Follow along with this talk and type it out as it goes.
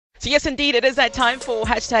So yes, indeed, it is that time for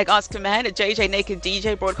hashtag Ask a Man, a JJ Naked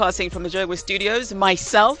DJ broadcasting from the Joburg studios.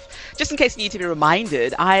 Myself, just in case you need to be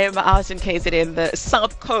reminded, I am out in KZN, the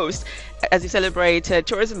South Coast, as we celebrate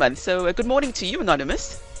Tourism Month. So good morning to you,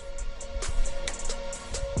 Anonymous.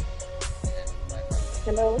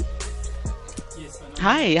 Hello.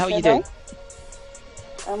 Hi, how are you doing?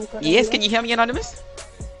 I'm good. Yes, can you hear me, Anonymous?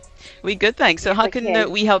 We good, thanks. So how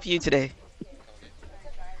can we help you today?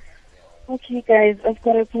 Okay, guys, I've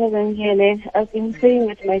got a problem here. I've been staying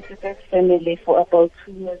with my sister's family for about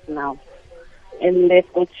 2 years now. And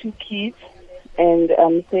they've got 2 kids. And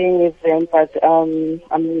I'm staying with them, but I'm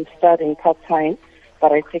studying part-time,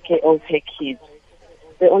 but I take care of her kids.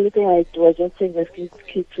 The only thing I do, I just take the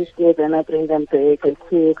kids to school, then I bring them back, I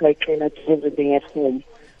cook, I clean up everything at home.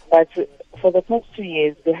 But for the past 2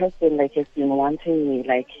 years, the husband has been wanting me,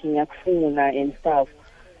 and stuff.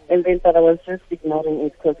 And then, but I was just ignoring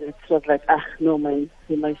it because it was like, no, my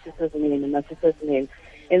sister's name.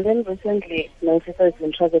 And then recently, my sister has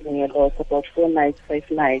been traveling a lot, about 4 nights,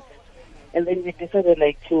 5 nights. And then we decided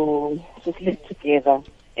to sleep together.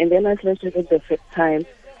 And then I slept with her the first time.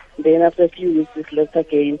 Then after a few weeks, we slept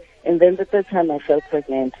again. And then the third time, I felt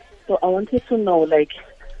pregnant. So I wanted to know,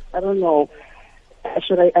 I don't know,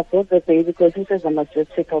 should I abort the baby? Because he says I must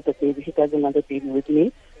just take out the baby. He doesn't want the baby with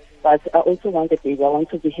me. But I also want a baby. I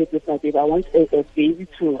want to be happy with my baby. I want a baby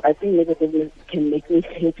too. I think maybe the baby can make me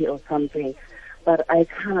happy or something. But I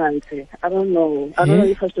can't. I don't know. I don't know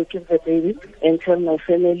if I should keep the baby and tell my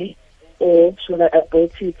family, or should I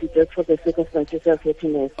abort it just for the sake of my sister's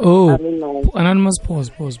happiness? Oh, I don't know. Anonymous,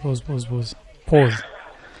 pause.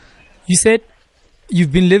 You said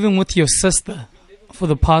you've been living with your sister for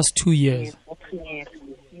the past 2 years. Yes.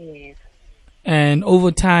 And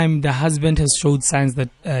over time, the husband has showed signs that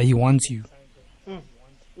he wants you.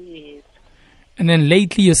 Yes. And then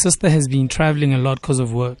lately, your sister has been traveling a lot because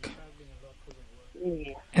of work.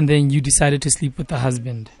 Yes. And then you decided to sleep with the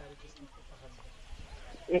husband.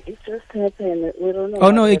 It just happened. We don't know.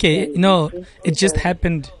 Oh, no, okay. No, it just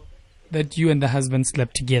happened that you and the husband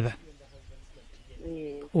slept together.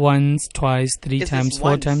 Yes. Once, twice, 3 times,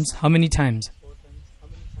 4 times. How many times?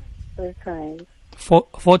 3 times. 4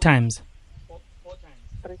 times.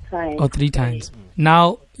 3 times. Or 3 times.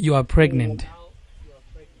 Now you are pregnant.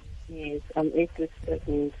 Yes, I'm 8 weeks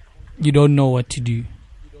pregnant. You don't know what to do.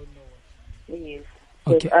 Yes.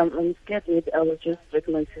 Okay. I'm scared maybe I will just break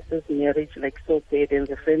my sister's marriage so bad in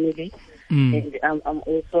the family. And I'm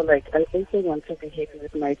also I also want to be happy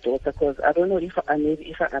with my daughter because I don't know if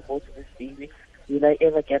I abort this baby, will I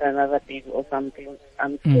ever get another baby or something?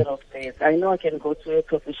 I'm scared of that. I know I can go to a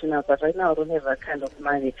professional, but right now I don't have that kind of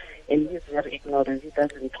money. And he's very ignorant. He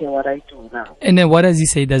doesn't care what I do now. And then what does he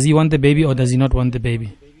say? Does he want the baby or does he not want the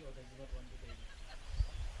baby?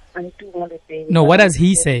 I do want a baby. No, what does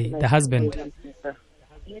he say, the husband?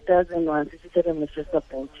 He doesn't want it. He said I'm just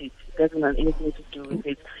about it. He doesn't want anything to do with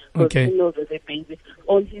it. Because Okay. he knows that the baby,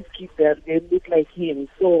 all his kids there, they look like him.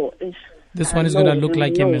 So This one is going to look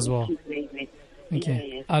like him as well. Okay.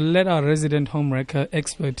 Okay. I'll let our resident homewrecker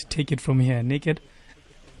expert take it from here. Naked.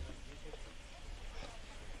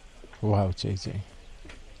 Wow, JJ.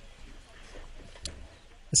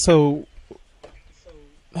 So,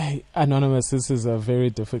 hey, Anonymous, this is a very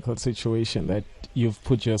difficult situation that you've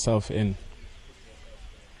put yourself in.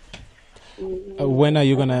 When are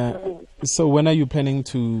you planning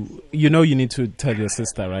to, you need to tell your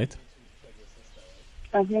sister, right?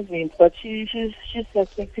 I haven't, but she's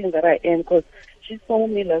suspecting that I am because she told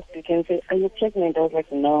me last week and said, "Are you pregnant?" I was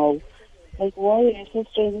like, "No." Like, why are you so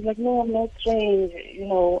strange? He's like, "No, I'm not strange.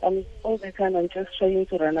 I'm all the time. I'm just trying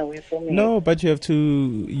to run away from it." No, but you have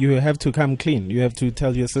to come clean. You have to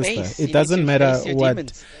tell your sister. It doesn't matter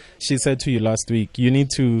what she said to you last week. You need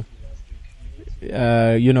to,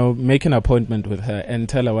 make an appointment with her and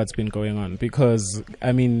tell her what's been going on. Because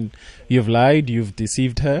you've lied, you've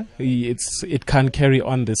deceived her. It can't carry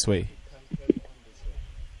on this way.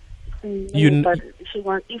 No, but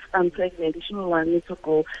if I'm pregnant, she will want me to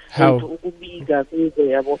go. How?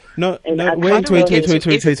 No, wait.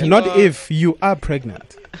 Not if you are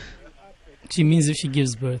pregnant. She means if she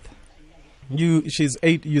gives birth. She's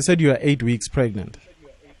 8. You said you are 8 weeks pregnant.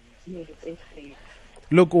 Yes, 8 weeks.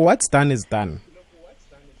 Look, what's done is done.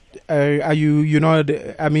 Are you? You're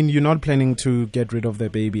not planning to get rid of the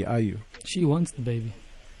baby, are you? She wants the baby.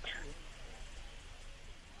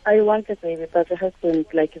 I want the baby, but my husband's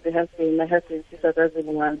sister doesn't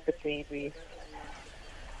want the baby.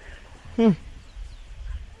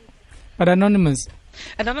 But Anonymous,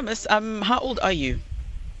 how old are you?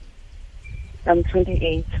 I'm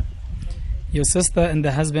 28. Your sister and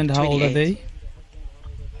the husband, how old are they?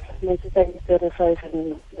 My sister is 35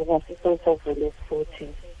 and my sister's husband is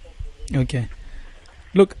 40. Okay.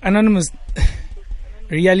 Look, Anonymous,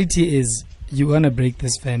 reality is you're gonna break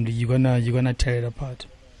this family. You're gonna tear it apart.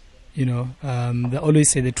 You know, they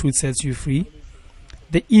always say the truth sets you free.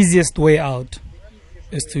 The easiest way out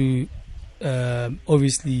is to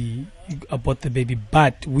obviously abort the baby,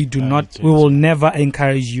 but we will never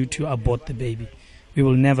encourage you to abort the baby. We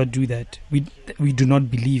will never do that. We do not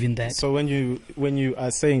believe in that. So when you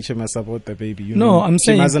are saying she must abort the baby, I'm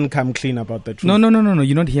saying she mustn't come clean about the truth. No.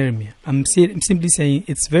 You're not hearing me. I'm simply saying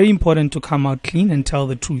it's very important to come out clean and tell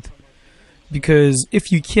the truth. Because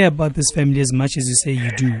if you care about this family as much as you say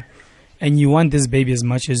you do, and you want this baby as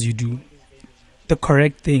much as you do, the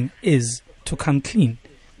correct thing is to come clean.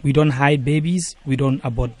 We don't hide babies. We don't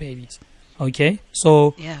abort babies. Okay?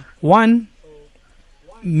 So, one,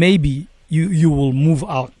 maybe you will move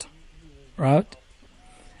out, right?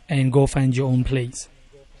 And go find your own place.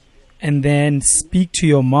 And then speak to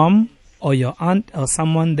your mom or your aunt or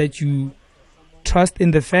someone that you trust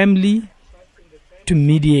in the family to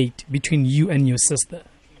mediate between you and your sister.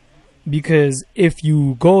 Because if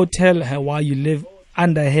you go tell her while you live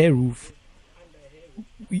under her roof,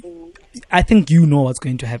 I think you know what's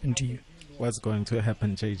going to happen to you. What's going to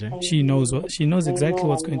happen, JJ? She knows exactly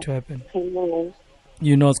what's going to happen.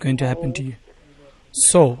 You know what's going to happen to you.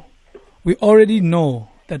 So, we already know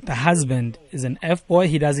that the husband is an F-boy.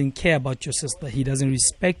 He doesn't care about your sister. He doesn't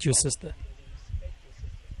respect your sister.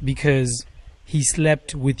 Because he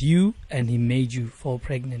slept with you and he made you fall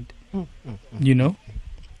pregnant. You know?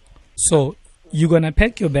 So, you're going to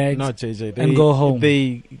pack your bags and go home.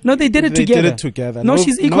 They did it together. No,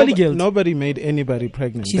 she's equally guilty. Nobody made anybody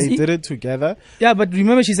pregnant. They did it together. Yeah, but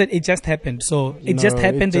remember she said it just happened. So, it just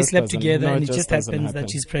happened. They slept together and it just happens that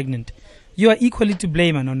she's pregnant. You are equally to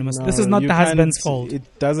blame, Anonymous. This is not the husband's fault. It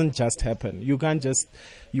doesn't just happen. You can't just...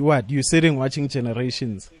 You're sitting watching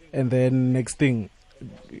Generations and then next thing... No,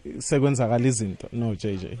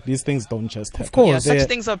 JJ. These things don't just happen. Of course. Such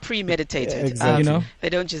things are premeditated. Exactly. They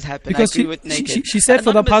don't just happen. Because I agree with Naked. She said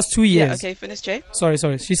for the past 2 years... okay, finish, Jay. Sorry.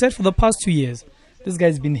 She said for the past 2 years, this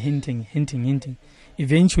guy's been hinting.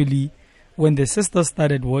 Eventually, when the sisters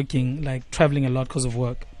started working, like traveling a lot because of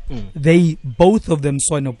work, both of them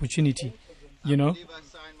saw an opportunity, you know?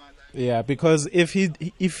 Yeah, because if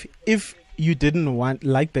you didn't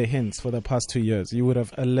like the hints for the past 2 years, you would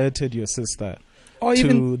have alerted your sister or to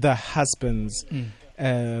even the husband's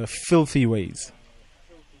filthy ways.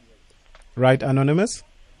 Right, Anonymous?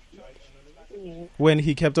 When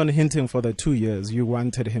he kept on hinting for the 2 years, you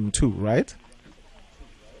wanted him to, right?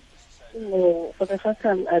 No, for the first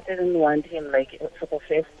time, I didn't want him, for the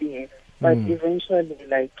first year. But eventually,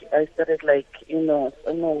 I started, no,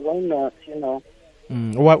 why not,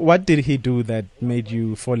 What did he do that made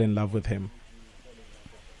you fall in love with him?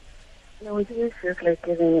 No, it was just,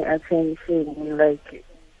 giving me attention,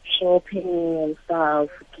 shopping and stuff,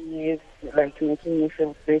 gifts, making me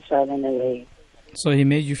feel special in a way. So he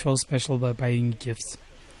made you feel special by buying gifts?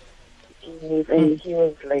 Yes, and he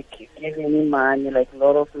was, giving me money, a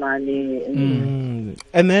lot of money.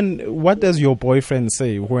 And then what does your boyfriend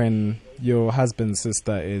say when your husband's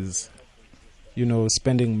sister is,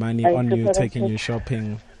 spending money on you, taking you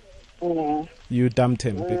shopping? You dumped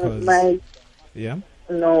him because... Yeah?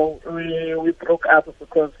 No, we broke up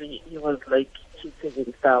because he was, cheating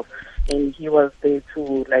and stuff. And he was there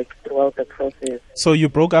too, throughout the process. So you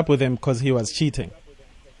broke up with him because he was cheating?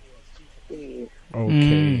 Yes.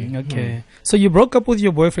 Okay. So you broke up with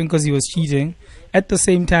your boyfriend because he was cheating. At the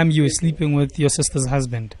same time, you were sleeping with your sister's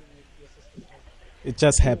husband. It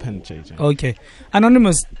just happened, JJ. Okay.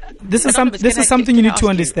 Anonymous, this is something you need to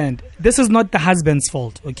understand. This is not the husband's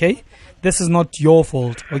fault, okay? This is not your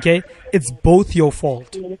fault, okay? It's both your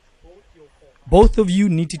fault. Both of you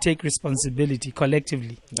need to take responsibility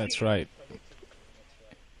collectively. That's right.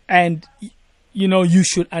 And, you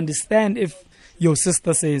should understand if your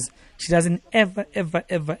sister says she doesn't ever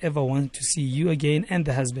want to see you again and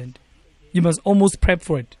the husband. You must almost prep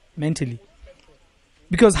for it mentally.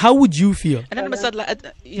 Because how would you feel? Anonymous,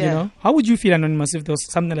 how would you feel, Anonymous, if there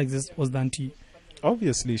was something like this was done to you?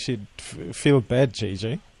 Obviously, she'd feel bad,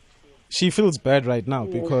 JJ. She feels bad right now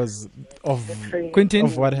because of Quentin,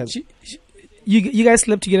 of what has... You guys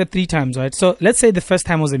slept together 3 times, right? So let's say the first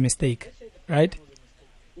time was a mistake, right?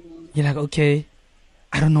 You're like, okay,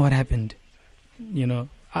 I don't know what happened.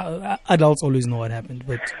 Adults always know what happened,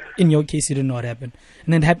 but in your case, you didn't know what happened.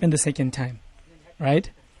 And then it happened the second time, right?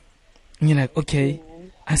 And you're like, okay,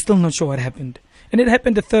 I'm still not sure what happened. And it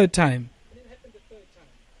happened the third time.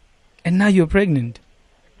 And now you're pregnant.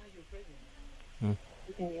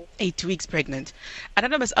 8 weeks pregnant.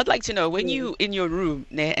 Anonymous, I'd like to know, when you in your room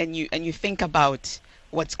and you think about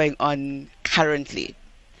what's going on currently,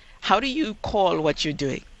 how do you call what you're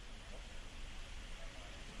doing?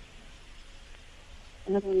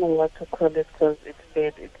 I don't know what to call it because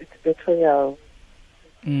it's betrayal.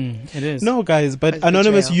 It is. No, guys, but It's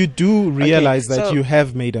Anonymous, betrayal. you do realize that so- you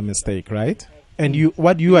have made a mistake, right? And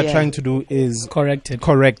what you are Yeah. trying to do is Correct it.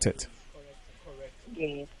 correct it.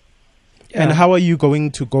 Yes. Yeah. And how are you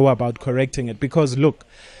going to go about correcting it? Because look,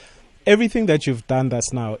 everything that you've done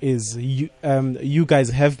thus now is you guys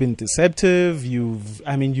have been deceptive.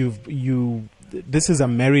 This is a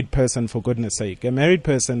married person, for goodness sake, a married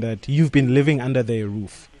person that you've been living under their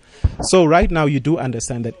roof. So right now you do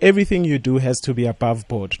understand that everything you do has to be above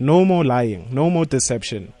board. No more lying, no more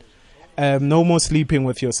deception, no more sleeping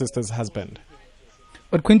with your sister's husband.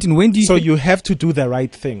 But Quentin, when do you? So you have to do the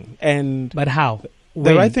right thing, and But how? the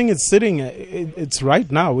When? right thing is sitting. It's right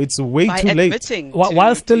now. It's way By too late. admitting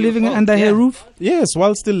While still to your living fault, under yeah. her roof? Yes,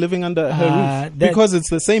 while still living under her roof, that- because it's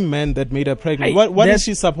the same man that made her pregnant. Hey, What is that-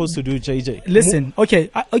 she supposed to do, JJ? Listen, okay.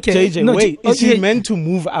 JJ, no, wait. Is okay. she meant to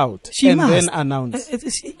move out She and must. then announce?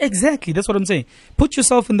 Exactly, that's what I'm saying. Put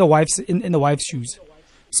yourself in the wife's in the wife's shoes.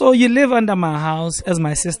 So you live under my house as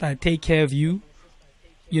my sister. I take care of you.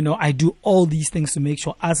 You know, I do all these things to make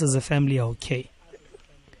sure us as a family are okay.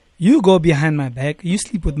 You go behind my back. You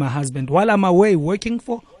sleep with my husband while I'm away working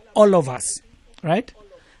for all of us, right?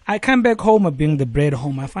 I come back home, I bring the bread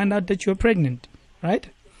home. I find out that you're pregnant, right?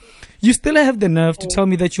 You still have the nerve to tell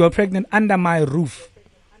me that you are pregnant under my roof.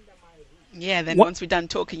 Yeah, then What- once we're done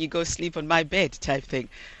talking, you go sleep on my bed type thing.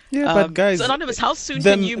 Yeah, but guys, So Anonymous, how soon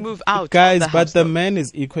the- can you move out? guys, of the but house, the though? man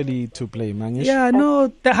is equally to blame, Manish. Yeah,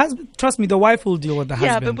 no, the husband. Trust me, the wife will deal with the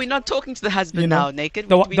Yeah, husband. but we're not talking to the husband You know, now, Naked.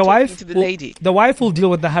 The, We're the talking wife to the will- lady. The wife will deal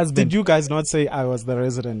with the husband. Did you guys not say I was the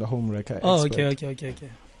resident homewrecker? Oh, expert? okay.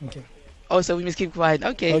 Oh, so we must keep quiet.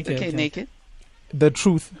 Okay, Naked. The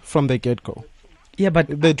truth from the get-go. Yeah,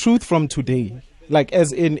 but The truth from today. Like,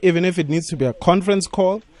 as in, even if it needs to be a conference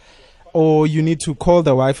call, or you need to call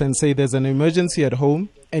the wife and say there's an emergency at home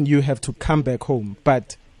and you have to come back home.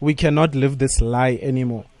 But we cannot live this lie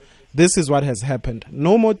anymore. This is what has happened.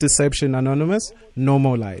 No more deception, Anonymous. No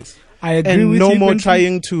more lies. I agree And with no you, more Quentin.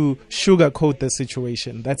 trying to sugarcoat the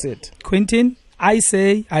situation. That's it. Quentin, I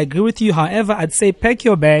agree with you. However, I'd say pack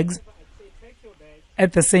your bags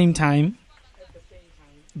at the same time.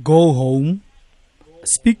 Go home.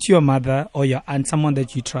 Speak to your mother or your aunt, someone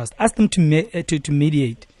that you trust. Ask them to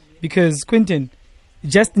mediate. Because Quentin,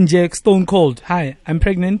 just inject stone cold. Hi, I'm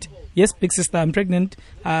pregnant. Yes, big sister, I'm pregnant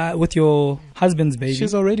with your husband's baby.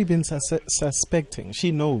 She's already been suspecting.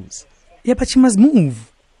 She knows. Yeah, but she must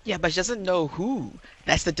move. Yeah, but she doesn't know who.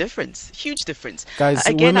 That's the difference. Huge difference. Guys,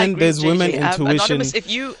 Again, I women, agree there's with women JJ. intuition. Anonymous, if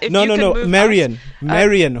you no, can move Marian, out,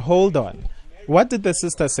 Marian, hold on. What did the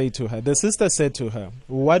sister say to her? The sister said to her,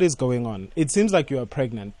 what is going on? It seems like you are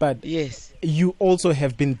pregnant, but yes. you also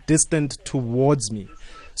have been distant towards me.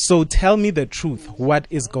 So tell me the truth. What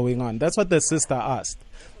is going on? That's what the sister asked.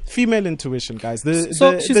 Female intuition, guys. The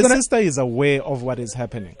sister is aware of what is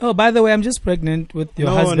happening. Oh, by the way, I'm just pregnant with your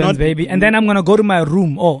No, husband's not- baby, and then I'm gonna go to my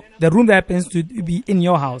room. Oh, the room that happens to be in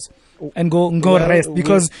your house, and go Well, rest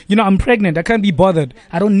because I'm pregnant. I can't be bothered.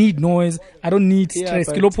 I don't need noise. I don't need stress.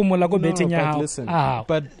 but- Ke lo phomola ko beteng ya but hao. listen, Ah.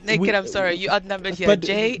 but Naked, I'm sorry, you outnumbered here. but,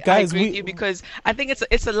 Jay, guys, I agree we- with you because I think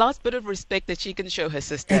it's the last bit of respect that she can show her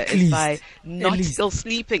sister At is least. by At not least. still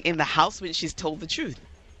sleeping in the house when she's told the truth.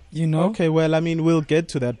 Okay, well, I mean, we'll get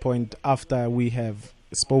to that point after we have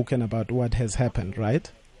spoken about what has happened,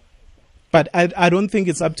 right? But I don't think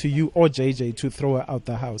it's up to you or JJ to throw her out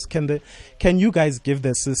the house. Can you guys give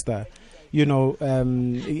the sister,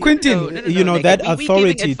 Quentin, No, that Naked. We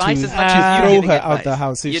authority giving advice to as much as you throw giving her out advice, the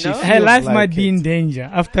house if you she know? feels her life like might be it? in danger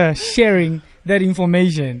after sharing that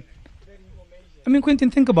information. I mean, Quentin,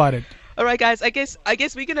 think about it. All right, guys. I guess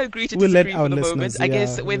we're gonna agree to We'll let disagree our for the moment. listeners, I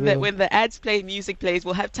guess yeah, when the ads play, music plays,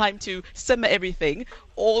 we'll have time to simmer everything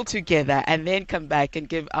all together and then come back and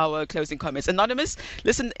give our closing comments. Anonymous,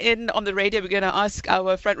 listen in on the radio. We're gonna ask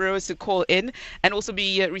our front rowers to call in and also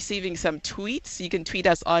be receiving some tweets. You can tweet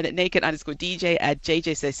us on naked_DJ at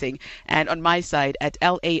JJ Sessing and on my side at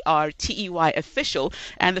LARTEY official.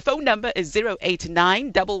 And the phone number is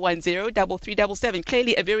 089-110-3377.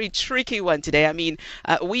 Clearly a very tricky one today. I mean,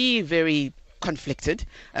 we very conflicted,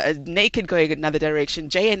 Naked going another direction,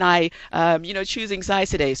 Jay and I choosing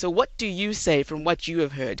sides today. So what do you say from what you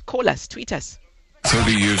have heard? Call us, tweet us.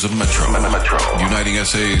 30 years of Metro. Uniting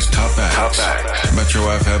SA's top acts. Metro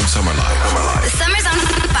FM Summer Life. The summer's on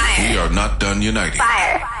fire. We are not done uniting.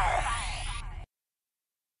 Fire.